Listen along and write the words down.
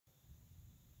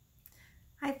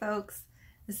Hi folks,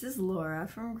 this is Laura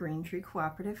from Green Tree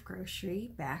Cooperative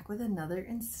Grocery, back with another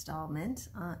installment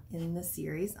in the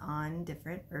series on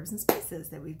different herbs and spices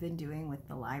that we've been doing with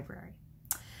the library.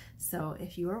 So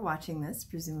if you are watching this,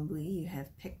 presumably you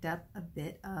have picked up a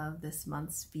bit of this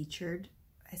month's featured,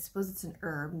 I suppose it's an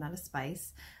herb, not a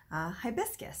spice,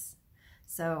 hibiscus.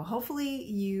 So hopefully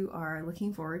you are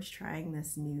looking forward to trying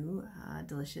this new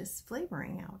delicious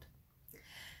flavoring out.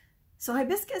 So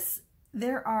hibiscus,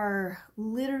 there are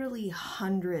literally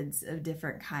hundreds of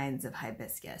different kinds of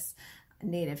hibiscus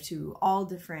native to all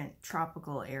different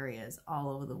tropical areas all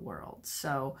over the world.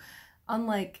 So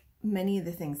unlike many of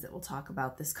the things that we'll talk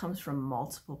about, this comes from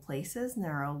multiple places and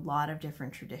there are a lot of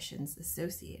different traditions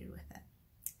associated with it.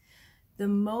 The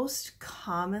most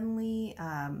commonly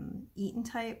eaten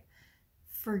type,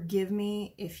 forgive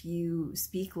me if you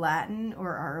speak Latin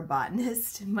or are a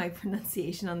botanist, my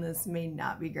pronunciation on this may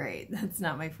not be great. That's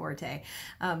not my forte.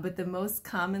 But the most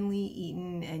commonly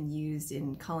eaten and used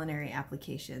in culinary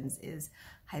applications is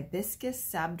Hibiscus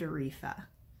sabdorifa.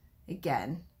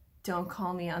 Again, don't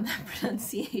call me on that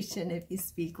pronunciation if you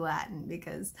speak Latin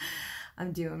because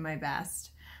I'm doing my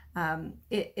best.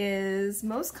 It is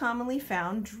most commonly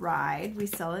found dried. We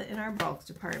sell it in our bulk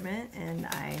department, and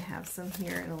I have some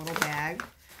here in a little bag.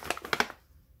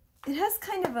 It has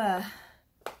kind of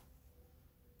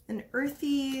an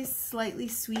earthy, slightly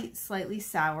sweet, slightly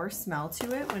sour smell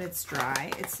to it when it's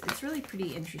dry. It's really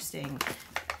pretty interesting,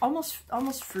 almost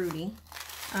fruity.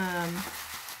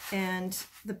 And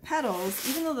the petals,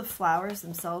 even though the flowers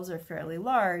themselves are fairly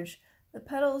large, the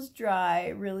petals dry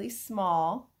really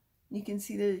small. You can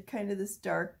see the kind of this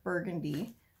dark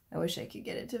burgundy. I wish I could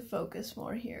get it to focus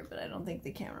more here, but I don't think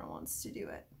the camera wants to do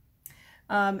it.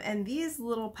 And these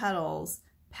little petals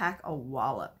pack a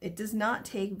wallop. It does not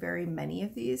take very many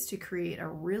of these to create a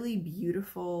really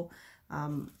beautiful,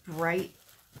 bright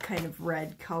kind of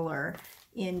red color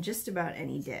in just about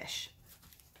any dish.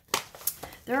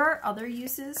 There are other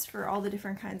uses for all the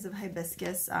different kinds of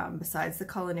hibiscus besides the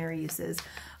culinary uses.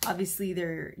 Obviously,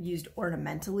 they're used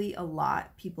ornamentally a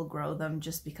lot. People grow them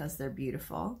just because they're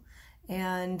beautiful.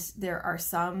 And there are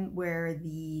some where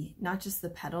not just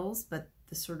the petals, but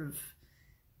the sort of,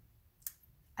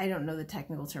 I don't know the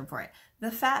technical term for it,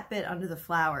 the fat bit under the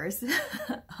flowers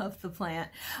of the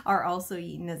plant are also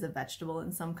eaten as a vegetable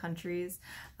in some countries.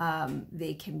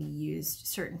 They can be used,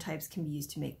 certain types can be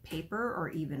used to make paper or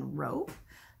even rope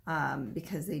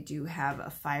because they do have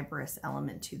a fibrous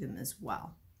element to them as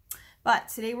well. But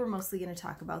today we're mostly going to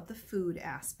talk about the food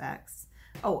aspects.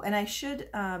 Oh, and I should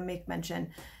make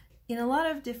mention, in a lot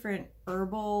of different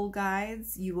herbal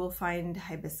guides, you will find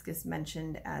hibiscus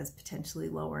mentioned as potentially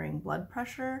lowering blood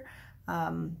pressure.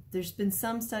 There's been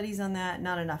some studies on that,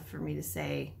 not enough for me to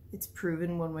say it's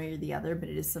proven one way or the other, but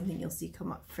it is something you'll see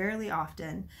come up fairly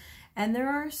often. And there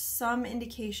are some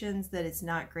indications that it's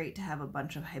not great to have a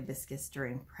bunch of hibiscus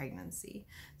during pregnancy.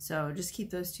 So just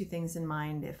keep those two things in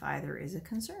mind if either is a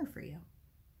concern for you.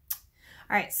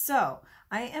 All right, so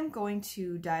I am going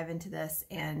to dive into this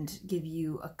and give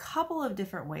you a couple of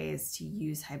different ways to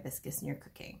use hibiscus in your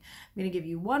cooking. I'm going to give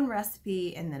you one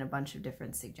recipe and then a bunch of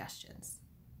different suggestions.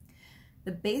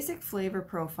 The basic flavor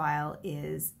profile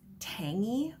is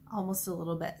tangy, almost a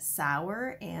little bit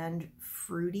sour and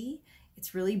fruity.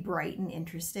 It's really bright and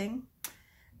interesting.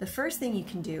 The first thing you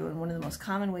can do, and one of the most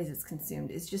common ways it's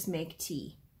consumed, is just make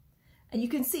tea. And you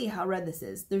can see how red this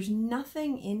is. There's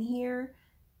nothing in here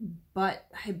but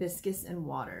hibiscus and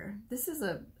water. This is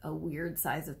a weird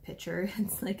size of pitcher.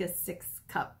 It's like a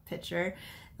 6-cup pitcher.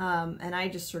 And I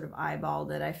just sort of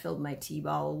eyeballed it. I filled my tea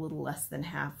ball a little less than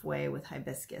halfway with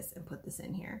hibiscus and put this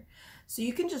in here. So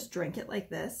you can just drink it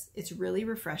like this. It's really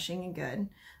refreshing and good.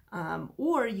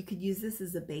 Or you could use this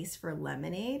as a base for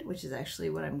lemonade, which is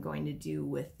actually what I'm going to do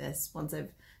with this. Once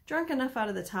I've drunk enough out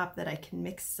of the top that I can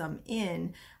mix some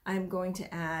in, I'm going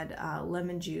to add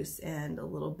lemon juice and a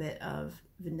little bit of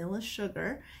vanilla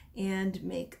sugar and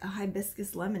make a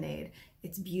hibiscus lemonade.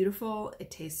 It's beautiful, it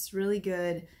tastes really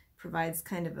good, provides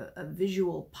kind of a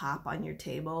visual pop on your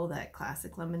table that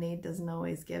classic lemonade doesn't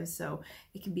always give, so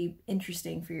it can be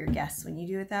interesting for your guests when you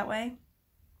do it that way.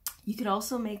 You could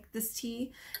also make this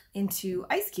tea into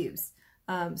ice cubes.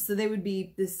 So they would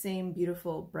be the same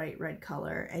beautiful bright red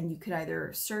color, and you could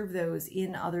either serve those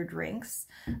in other drinks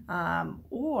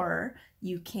or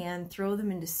you can throw them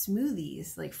into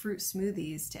smoothies, like fruit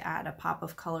smoothies, to add a pop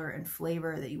of color and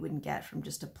flavor that you wouldn't get from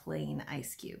just a plain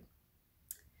ice cube.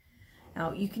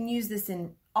 Now you can use this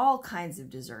in all kinds of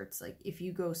desserts. Like if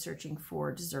you go searching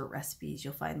for dessert recipes,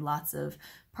 you'll find lots of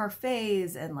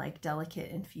parfaits and like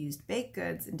delicate infused baked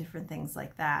goods and different things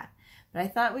like that. But I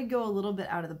thought we'd go a little bit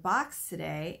out of the box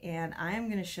today, and I am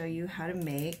going to show you how to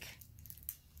make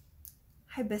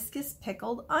hibiscus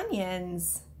pickled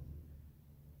onions.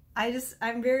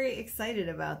 I'm very excited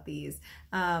about these.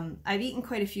 I've eaten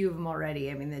quite a few of them already.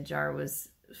 I mean, the jar was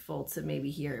full to maybe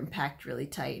here and packed really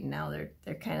tight, and now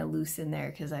they're kind of loose in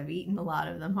there because I've eaten a lot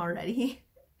of them already.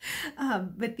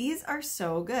 But these are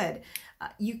so good.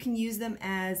 You can use them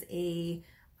as a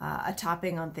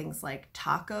topping on things like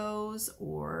tacos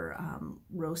or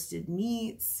roasted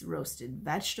meats, roasted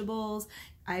vegetables.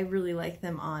 I really like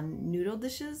them on noodle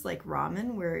dishes like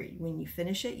ramen, where when you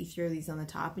finish it, you throw these on the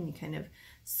top and you kind of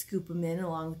scoop them in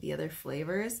along with the other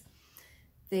flavors.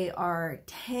 They are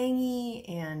tangy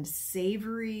and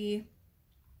savory.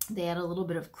 They add a little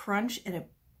bit of crunch and a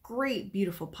great,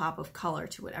 beautiful pop of color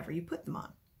to whatever you put them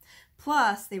on.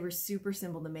 Plus, they were super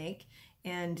simple to make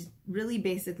and really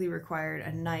basically required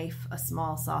a knife, a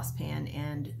small saucepan,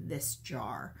 and this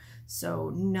jar. So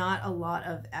not a lot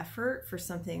of effort for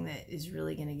something that is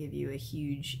really going to give you a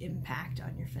huge impact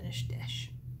on your finished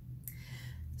dish.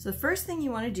 So the first thing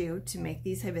you want to do to make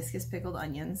these hibiscus pickled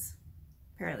onions,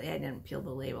 apparently I didn't peel the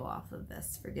label off of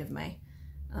this, forgive my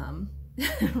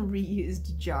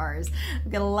reused jars.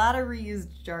 I've got a lot of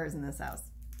reused jars in this house.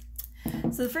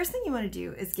 So the first thing you want to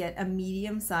do is get a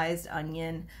medium-sized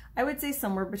onion. I would say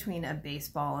somewhere between a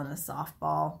baseball and a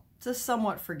softball. It's a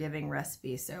somewhat forgiving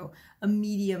recipe, so a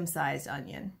medium-sized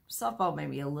onion. Softball may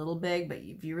be a little big, but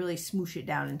if you really smoosh it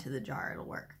down into the jar, it'll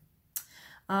work.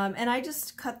 And I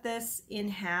just cut this in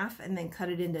half and then cut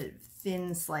it into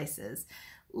thin slices.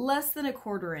 Less than a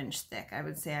 1/4 inch thick. I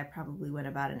would say I probably went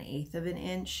about 1/8 of an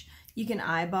inch. You can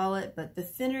eyeball it, but the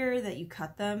thinner that you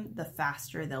cut them, the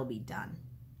faster they'll be done.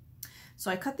 So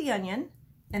I cut the onion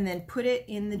and then put it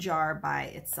in the jar by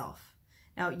itself.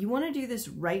 Now you want to do this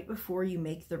right before you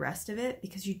make the rest of it,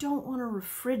 because you don't want to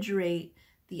refrigerate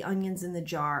the onions in the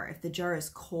jar. If the jar is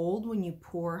cold when you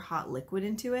pour hot liquid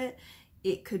into it,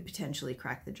 it could potentially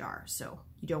crack the jar. So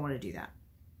you don't want to do that.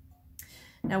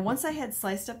 Now, once I had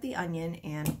sliced up the onion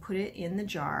and put it in the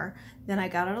jar, then I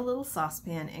got out a little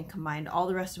saucepan and combined all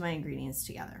the rest of my ingredients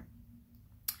together.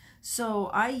 So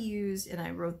I used, and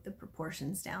I wrote the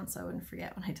proportions down so I wouldn't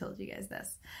forget when I told you guys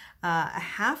this,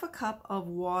 1/2 cup of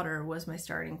water was my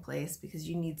starting place because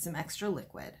you need some extra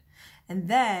liquid. And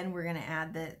then we're going to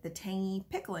add the tangy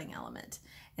pickling element.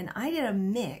 And I did a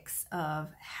mix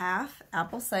of 1/2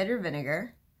 apple cider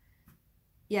vinegar.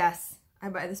 Yes, I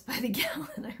buy this by the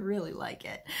gallon. I really like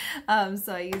it.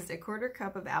 So I used a 1/4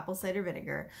 cup of apple cider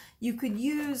vinegar. You could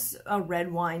use a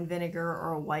red wine vinegar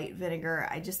or a white vinegar.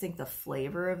 I just think the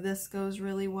flavor of this goes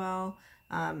really well.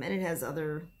 And it has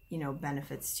other,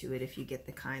 benefits to it if you get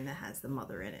the kind that has the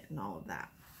mother in it and all of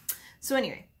that. So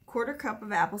anyway, 1/4 cup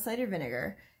of apple cider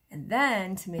vinegar. And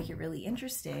then to make it really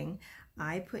interesting,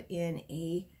 I put in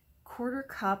a 1/4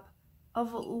 cup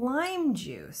of lime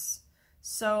juice.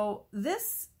 So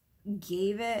this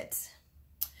gave it,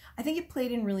 I think it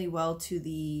played in really well to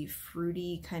the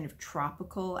fruity kind of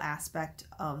tropical aspect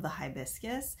of the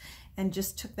hibiscus and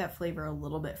just took that flavor a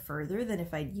little bit further than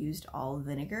if I'd used all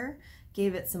vinegar.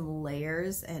 Gave it some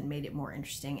layers and made it more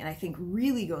interesting, and I think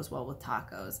really goes well with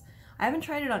tacos. I haven't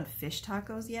tried it on fish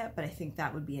tacos yet, but I think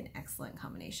that would be an excellent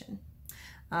combination.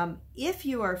 If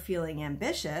you are feeling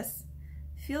ambitious,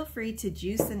 feel free to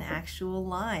juice an actual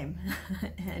lime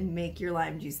and make your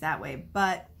lime juice that way.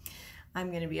 But I'm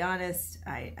going to be honest,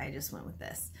 I just went with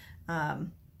this.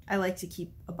 I like to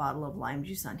keep a bottle of lime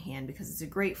juice on hand because it's a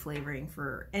great flavoring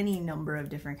for any number of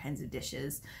different kinds of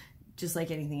dishes. Just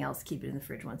like anything else, keep it in the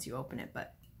fridge once you open it,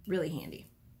 but really handy.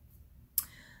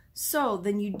 So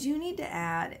then you do need to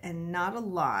add, and not a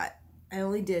lot, I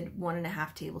only did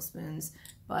 1.5 tablespoons,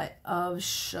 but of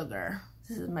sugar.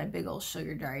 This is my big old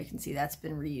sugar jar. You can see that's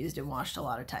been reused and washed a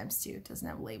lot of times too. It doesn't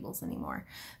have labels anymore.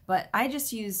 But I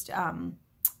just used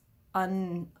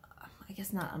I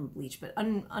guess not unbleached, but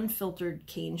unfiltered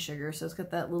cane sugar. So it's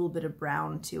got that little bit of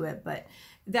brown to it, but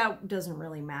that doesn't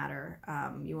really matter.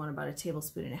 You want about 1.5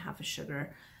 tablespoons of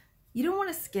sugar. You don't want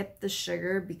to skip the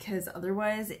sugar because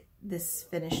otherwise this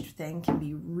finished thing can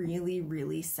be really,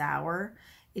 really sour.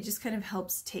 It just kind of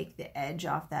helps take the edge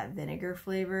off that vinegar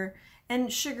flavor.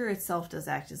 And sugar itself does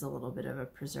act as a little bit of a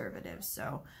preservative,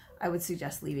 so I would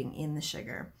suggest leaving in the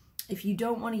sugar. If you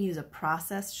don't want to use a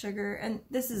processed sugar, and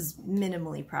this is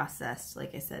minimally processed,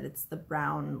 like I said, it's the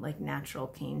brown, like natural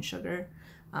cane sugar,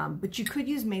 but you could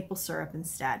use maple syrup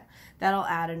instead. That'll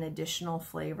add an additional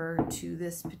flavor to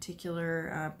this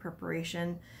particular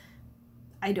preparation.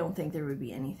 I don't think there would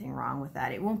be anything wrong with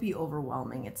that. It won't be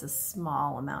overwhelming. It's a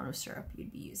small amount of syrup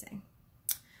you'd be using.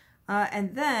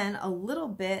 And then a little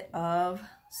bit of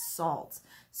salt.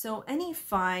 So any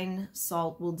fine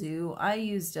salt will do. I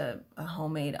used a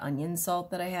homemade onion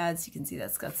salt that I had, so you can see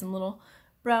that's got some little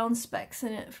brown specks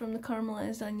in it from the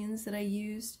caramelized onions that I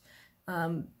used.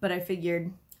 But I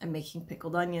figured I'm making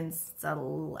pickled onions, it's a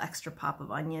little extra pop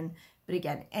of onion. But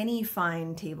again, any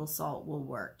fine table salt will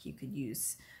work. You could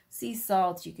use sea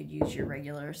salt, you could use your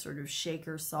regular sort of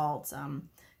shaker salt,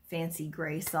 fancy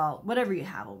gray salt, whatever you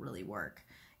have will really work.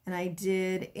 And I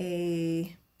did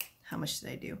how much did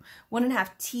I do?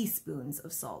 1.5 teaspoons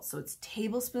of salt. So it's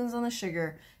tablespoons on the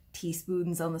sugar,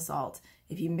 teaspoons on the salt.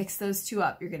 If you mix those two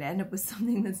up, you're gonna end up with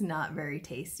something that's not very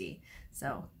tasty.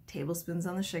 So tablespoons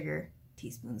on the sugar,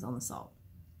 teaspoons on the salt.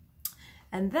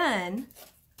 And then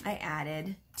I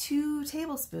added 2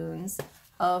 tablespoons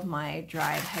of my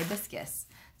dried hibiscus.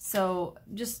 So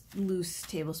just loose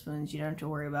tablespoons, you don't have to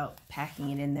worry about packing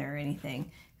it in there or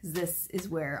anything. This is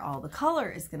where all the color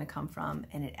is going to come from,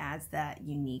 and it adds that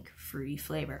unique fruity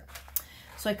flavor.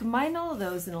 So I combined all of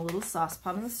those in a little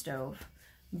saucepan on the stove,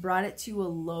 brought it to a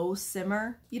low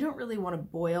simmer. You don't really want to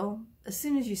boil. As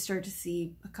soon as you start to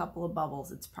see a couple of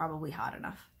bubbles, it's probably hot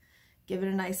enough. Give it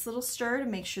a nice little stir to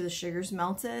make sure the sugar's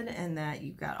melted and that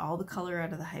you've got all the color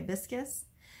out of the hibiscus.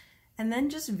 And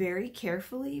then just very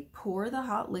carefully pour the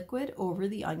hot liquid over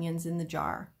the onions in the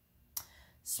jar.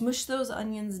 Smush those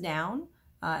onions down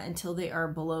until they are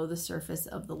below the surface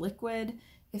of the liquid.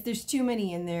 If there's too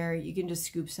many in there, you can just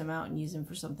scoop some out and use them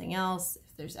for something else.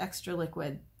 If there's extra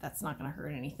liquid, that's not going to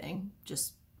hurt anything.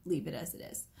 Just leave it as it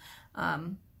is.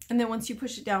 And then once you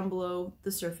push it down below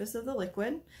the surface of the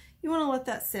liquid, you want to let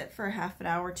that sit for a half an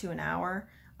hour to an hour.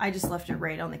 I just left it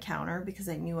right on the counter because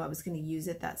I knew I was going to use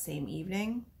it that same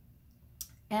evening.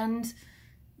 And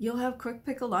you'll have quick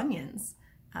pickled onions.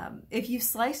 If you've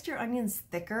sliced your onions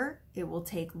thicker, it will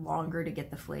take longer to get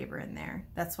the flavor in there.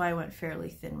 That's why I went fairly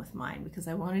thin with mine, because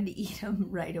I wanted to eat them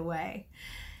right away.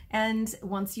 And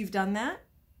once you've done that,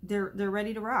 they're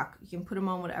ready to rock. You can put them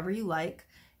on whatever you like,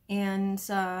 and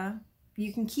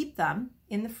you can keep them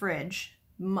in the fridge.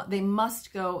 They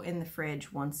must go in the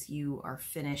fridge once you are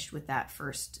finished with that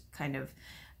first kind of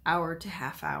hour to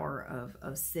half hour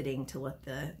of sitting to let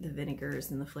the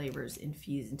vinegars and the flavors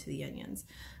infuse into the onions.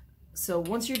 So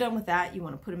once you're done with that, you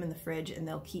want to put them in the fridge, and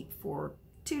they'll keep for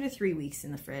 2 to 3 weeks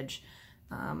in the fridge.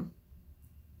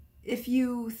 If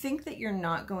you think that you're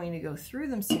not going to go through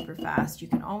them super fast, you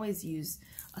can always use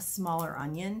a smaller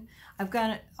onion. I've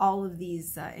got all of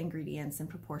these ingredients and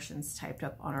proportions typed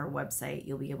up on our website.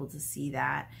 You'll be able to see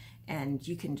that, and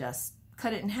you can just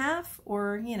cut it in half,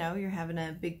 or you know, you're having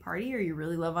a big party or you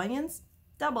really love onions,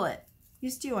 double it.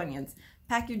 Use 2 onions.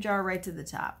 Pack your jar right to the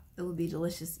top. It will be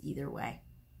delicious either way.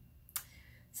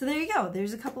 So there you go.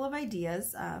 There's a couple of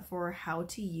ideas for how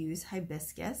to use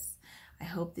hibiscus. I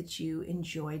hope that you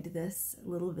enjoyed this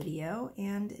little video,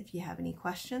 and if you have any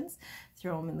questions,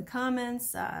 throw them in the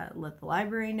comments, let the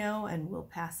library know, and we'll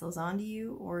pass those on to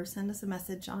you, or send us a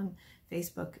message on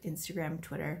Facebook, Instagram,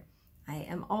 Twitter. I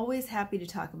am always happy to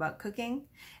talk about cooking,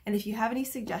 and if you have any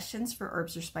suggestions for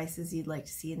herbs or spices you'd like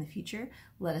to see in the future,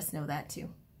 let us know that too.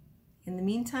 In the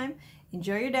meantime,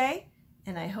 enjoy your day,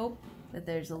 and I hope that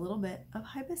there's a little bit of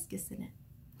hibiscus in it.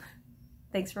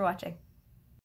 Thanks for watching.